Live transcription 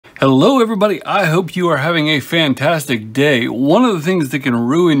Hello everybody, I hope you are having a fantastic day. One of the things that can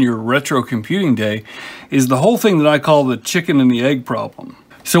ruin your retro computing day is the whole thing that I call the chicken and the egg problem.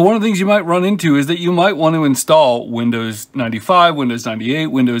 So one of the things you might run into is that you might want to install Windows 95, Windows 98,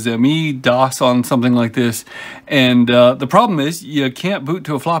 Windows ME, DOS on something like this. And the problem is you can't boot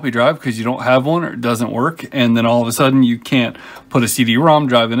to a floppy drive because you don't have one or it doesn't work. And then all of a sudden you can't put a CD-ROM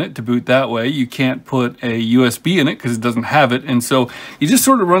drive in it to boot that way. You can't put a USB in it because it doesn't have it. And so you just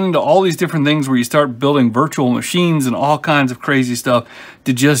sort of run into all these different things where you start building virtual machines and all kinds of crazy stuff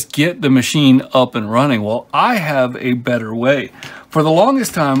to just get the machine up and running. Well, I have a better way. For the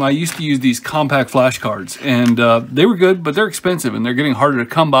longest time, I used to use these compact flash cards, and they were good, but they're expensive, and they're getting harder to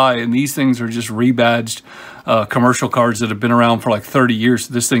come by, and these things are just rebadged commercial cards that have been around for like 30 years.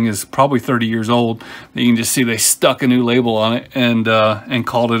 This thing is probably 30 years old. You can just see they stuck a new label on it and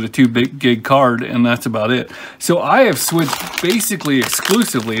called it a 2 gig card, and that's about it. So I have switched basically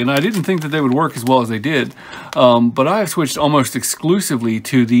exclusively, and I didn't think that they would work as well as they did, but I have switched almost exclusively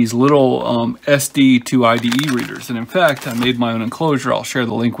to these little SD to IDE readers. And in fact, I made my own enclosure. I'll share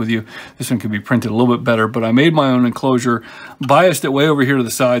the link with you. This one could be printed a little bit better, but I made my own enclosure, biased it way over here to the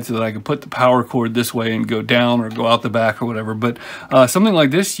side so that I could put the power cord this way and go down or go out the back or whatever. But something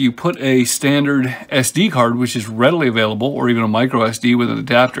like this, you put a standard SD card, which is readily available, or even a micro SD with an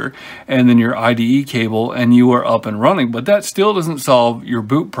adapter, and then your IDE cable, and you are up and running. But that still doesn't solve your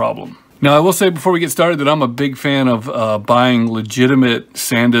boot problem. Now, I will say before we get started that I'm a big fan of buying legitimate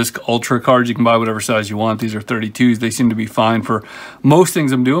SanDisk Ultra cards. You can buy whatever size you want. These are 32s. They seem to be fine for most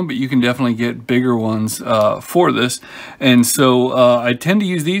things I'm doing, but you can definitely get bigger ones for this. And so I tend to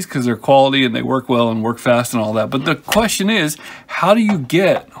use these because they're quality and they work well and work fast and all that. But the question is, how do you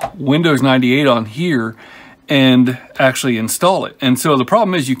get Windows 98 on here and actually install it? And so the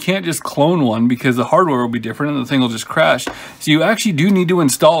problem is you can't just clone one because the hardware will be different and the thing will just crash. So you actually do need to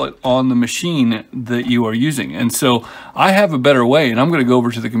install it on the machine that you are using. And so I have a better way, and I'm going to go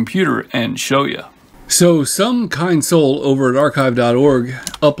over to the computer and show you. So some kind soul over at archive.org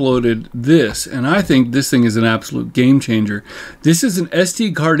uploaded this, and I think this thing is an absolute game changer. This is an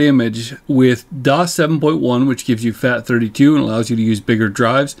SD card image with DOS 7.1, which gives you FAT32 and allows you to use bigger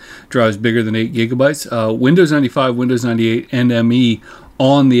drives bigger than 8 gigabytes, Windows 95, Windows 98, and ME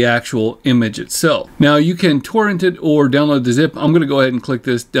on the actual image itself. Now you can torrent it or download the zip. I'm going to go ahead and click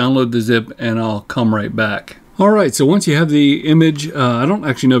this, download the zip, and I'll come right back. Alright, so once you have the image, I don't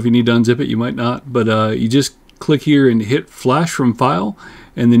actually know if you need to unzip it, you might not, but you just click here and hit flash from file,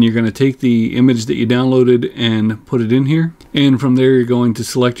 and then you're going to take the image that you downloaded and put it in here. And from there you're going to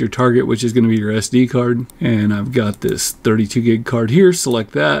select your target, which is going to be your SD card. And I've got this 32 gig card here,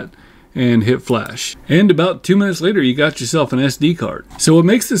 select that, and hit flash. And about 2 minutes later, you got yourself an SD card. So what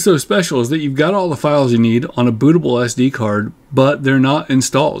makes this so special is that you've got all the files you need on a bootable SD card, but they're not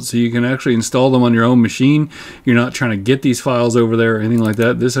installed. So you can actually install them on your own machine. You're not trying to get these files over there or anything like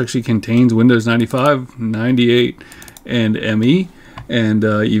that. This actually contains Windows 95, 98, and ME. And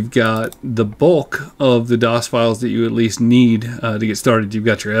you've got the bulk of the DOS files that you at least need to get started. You've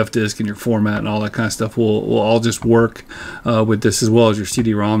got your F-disk and your format and all that kind of stuff will all just work with this, as well as your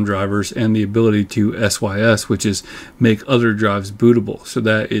CD-ROM drivers and the ability to SYS, which is make other drives bootable. So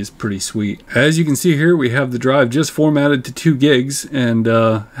that is pretty sweet. As you can see here, we have the drive just formatted to 2 gigs, and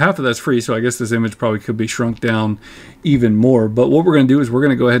half of that's free, so I guess this image probably could be shrunk down even more. But what we're going to do is we're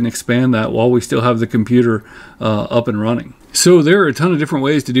going to go ahead and expand that while we still have the computer up and running. So there are a ton of different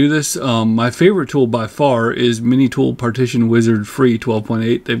ways to do this. My favorite tool by far is Minitool Partition Wizard Free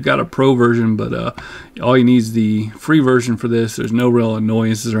 12.8. They've got a pro version, but all you need is the free version for this. There's no real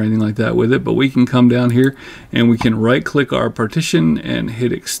annoyances or anything like that with it, but we can come down here and we can right click our partition and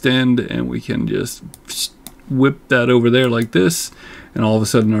hit extend, and we can just whip that over there like this, and all of a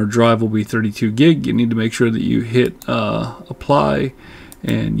sudden our drive will be 32 gig. You need to make sure that you hit apply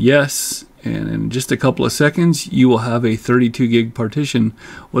and yes, and in just a couple of seconds you will have a 32 gig partition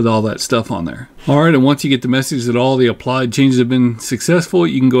with all that stuff on there. Alright, and once you get the message that all the applied changes have been successful,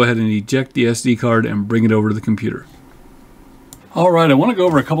 you can go ahead and eject the SD card and bring it over to the computer. Alright, I want to go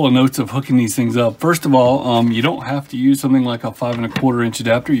over a couple of notes of hooking these things up. First of all, you don't have to use something like a 5 1/4 inch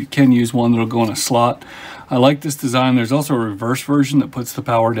adapter. You can use one that'll go in a slot. I like this design. There's also a reverse version that puts the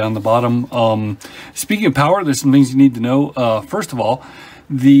power down the bottom. Speaking of power, there's some things you need to know. First of all,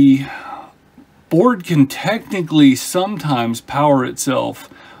 the board can technically sometimes power itself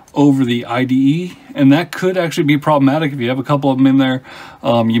over the IDE, and that could actually be problematic if you have a couple of them in there.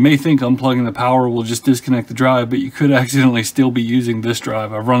 You may think unplugging the power will just disconnect the drive, but you could accidentally still be using this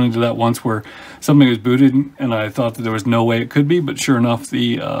drive. I've run into that once where something was booted and I thought that there was no way it could be, but sure enough,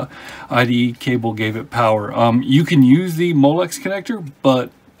 the IDE cable gave it power. You can use the Molex connector,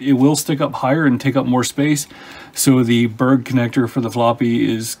 but it will stick up higher and take up more space. So the Berg connector for the floppy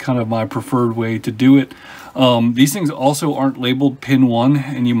is kind of my preferred way to do it. These things also aren't labeled pin 1,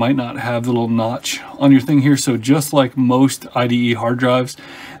 and you might not have the little notch on your thing here. So just like most IDE hard drives,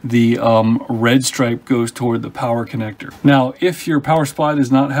 the red stripe goes toward the power connector. Now, if your power supply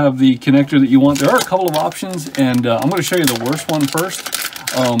does not have the connector that you want, there are a couple of options, and I'm going to show you the worst one first.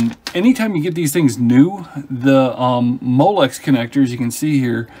 Anytime you get these things new, the Molex connectors, you can see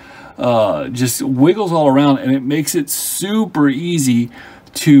here, just wiggles all around, and it makes it super easy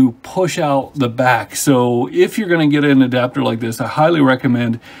to push out the back. So if you're going to get an adapter like this, I highly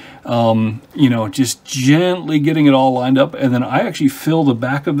recommend you know, just gently getting it all lined up. And then I actually fill the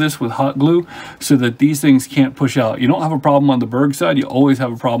back of this with hot glue so that these things can't push out. You don't have a problem on the Berg side, you always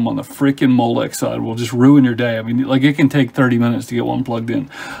have a problem on the frickin' Molex side. It will just ruin your day. I mean, like, it can take 30 minutes to get one plugged in.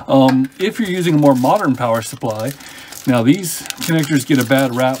 If you're using a more modern power supply, now these connectors get a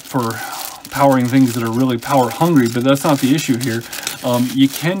bad rap for powering things that are really power hungry, but that's not the issue here. You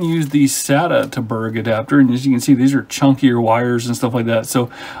can use the SATA to Berg adapter, and as you can see, these are chunkier wires and stuff like that.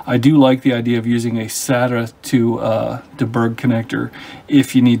 So I do like the idea of using a SATA to Berg connector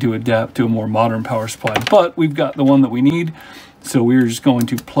if you need to adapt to a more modern power supply. But we've got the one that we need, so we're just going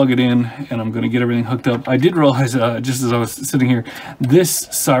to plug it in, and I'm going to get everything hooked up. I did realize, just as I was sitting here, this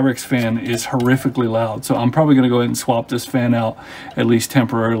Cyrex fan is horrifically loud, so I'm probably going to go ahead and swap this fan out, at least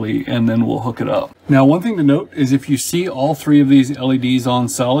temporarily, and then we'll hook it up. Now, one thing to note is if you see all three of these LEDs on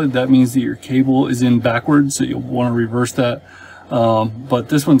solid, that means that your cable is in backwards, so you'll want to reverse that. But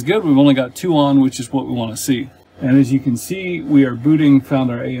this one's good. We've only got 2 on, which is what we want to see. And as you can see, we are booting,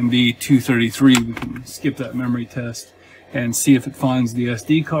 found our AMD 233. We can skip that memory test and see if it finds the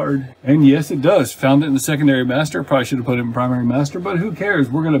SD card. And yes, it does. Found it in the secondary master. Probably should have put it in primary master, but who cares?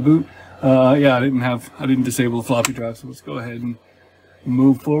 We're going to boot. Yeah, I didn't disable the floppy drive, so let's go ahead and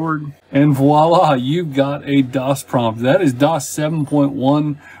move forward. And voila, you've got a DOS prompt. That is DOS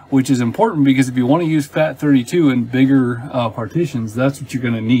 7.1, which is important because if you want to use FAT32 and bigger partitions, that's what you're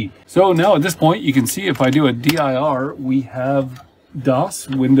going to need. So now at this point, you can see if I do a DIR, we have DOS,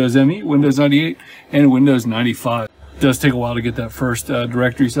 Windows ME, Windows 98, and Windows 95. It does take a while to get that first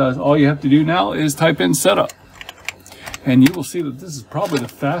directory size. All you have to do now is type in setup, and you will see that this is probably the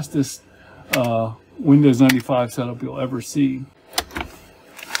fastest Windows 95 setup you'll ever see.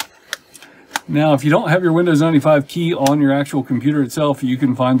 Now, if you don't have your Windows 95 key on your actual computer itself, you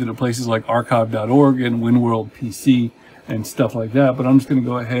can find it at places like archive.org and WinWorld PC and stuff like that. But I'm just going to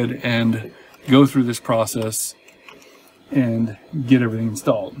go ahead and go through this process and get everything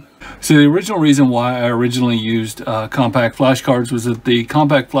installed. So the original reason why I originally used compact flash cards was that the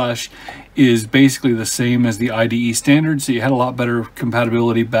compact flash is basically the same as the IDE standard, so you had a lot better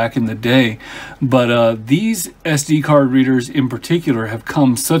compatibility back in the day. But these SD card readers in particular have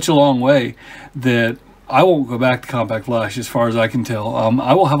come such a long way that I won't go back to compact flash as far as I can tell.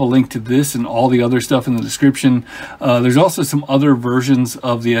 I will have a link to this and all the other stuff in the description. There's also some other versions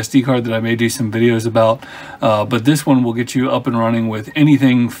of the SD card that I may do some videos about, but this one will get you up and running with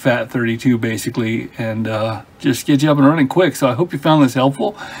anything FAT32 basically, and just get you up and running quick. So I hope you found this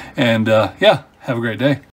helpful, and yeah, have a great day.